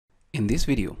In this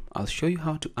video, I'll show you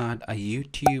how to add a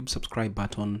YouTube subscribe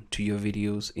button to your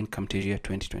videos in Camtasia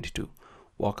 2022.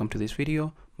 Welcome to this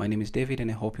video. My name is David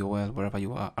and I hope you're well wherever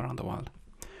you are around the world.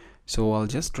 So I'll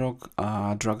just drag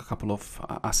a couple of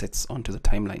assets onto the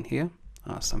timeline here.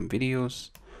 Some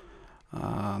videos.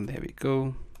 There we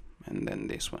go. And then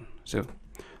this one. So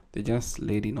they're just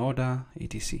laid in order,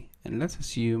 etc. And let's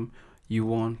assume you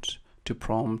want to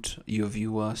prompt your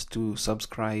viewers to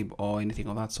subscribe or anything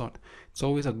of that sort. It's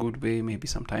always a good way, maybe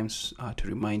sometimes, to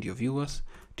remind your viewers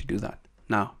to do that.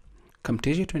 Now,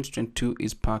 Camtasia 2022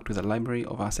 is packed with a library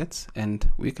of assets, and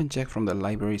we can check from the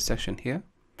library section here.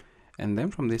 And then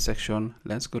from this section,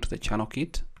 let's go to the channel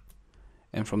kit.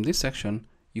 And from this section,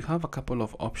 you have a couple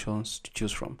of options to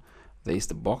choose from. There is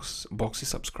the boxy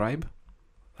subscribe.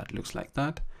 That looks like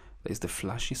that. There's the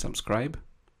flashy subscribe.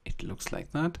 It looks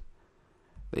like that.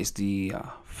 There's the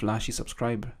flashy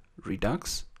subscribe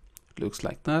redux. It looks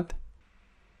like that.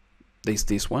 There's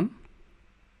this one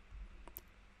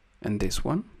and this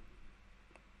one.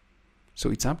 So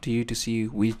it's up to you to see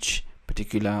which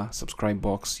particular subscribe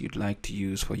box you'd like to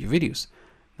use for your videos.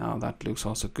 Now that looks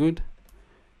also good.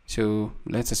 So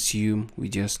let's assume we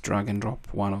just drag and drop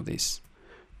one of these.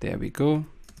 There we go.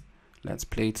 Let's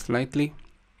play it slightly.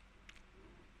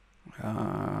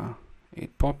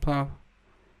 It popped up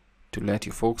to let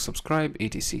you folks subscribe,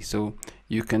 etc. So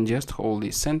you can just hold the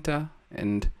center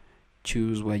and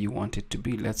choose where you want it to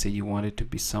be. Let's say you want it to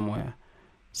be somewhere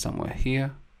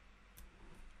here.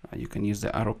 You can use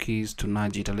the arrow keys to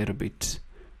nudge it a little bit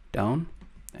down,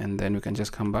 and then we can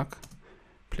just come back,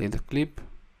 play the clip,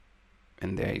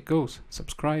 and there it goes,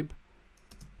 subscribe,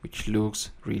 which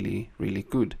looks really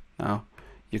good. Now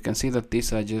you can see that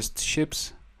these are just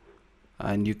shapes,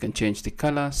 and you can change the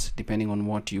colors depending on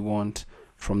what you want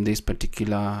from this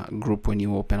particular group when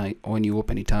you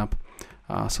open it up,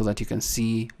 so that you can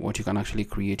see what you can actually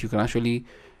create. You can actually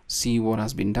see what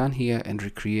has been done here and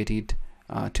recreate it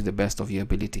to the best of your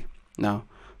ability. Now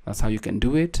that's how you can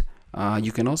do it.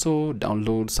 You can also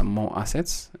download some more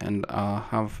assets and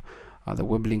have the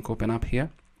web link open up here.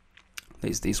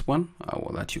 There's this one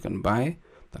that you can buy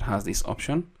that has this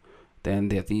option. Then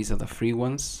these are the free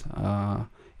ones, and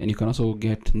you can also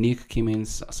get Nick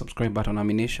Kimmen's subscribe button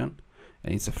animation,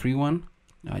 and it's a free one.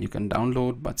 You can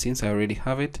download, but since I already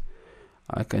have it,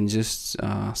 I can just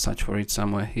search for it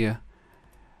somewhere here.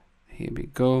 Here we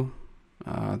go.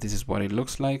 This is what it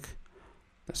looks like.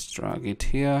 Let's drag it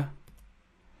here.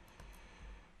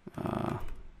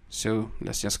 So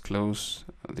let's just close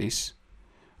this.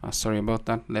 Sorry about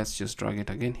that. Let's just drag it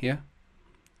again here.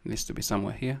 It needs to be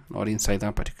somewhere here, not inside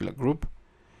that particular group,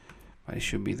 but it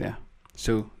should be there.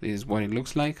 So this is what it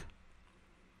looks like.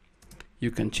 You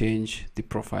can change the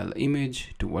profile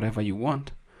image to whatever you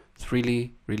want. It's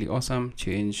really awesome.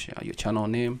 Change your channel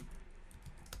name,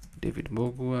 David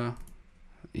Bogua.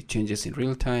 It changes in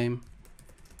real time.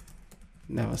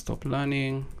 Never stop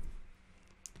learning.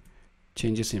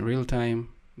 Changes in real time.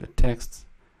 The text,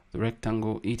 the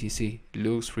rectangle, etc.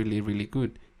 looks really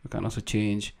good. You can also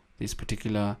change this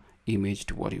particular image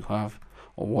to what you have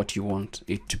or what you want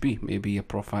it to be. Maybe a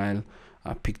profile,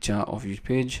 a picture of your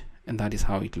page, and that is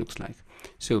how it looks like.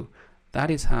 So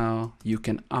that is how you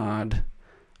can add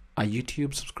a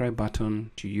YouTube subscribe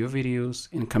button to your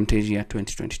videos in Camtasia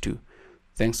 2022.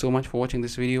 Thanks so much for watching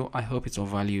this video. I hope it's of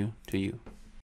value to you.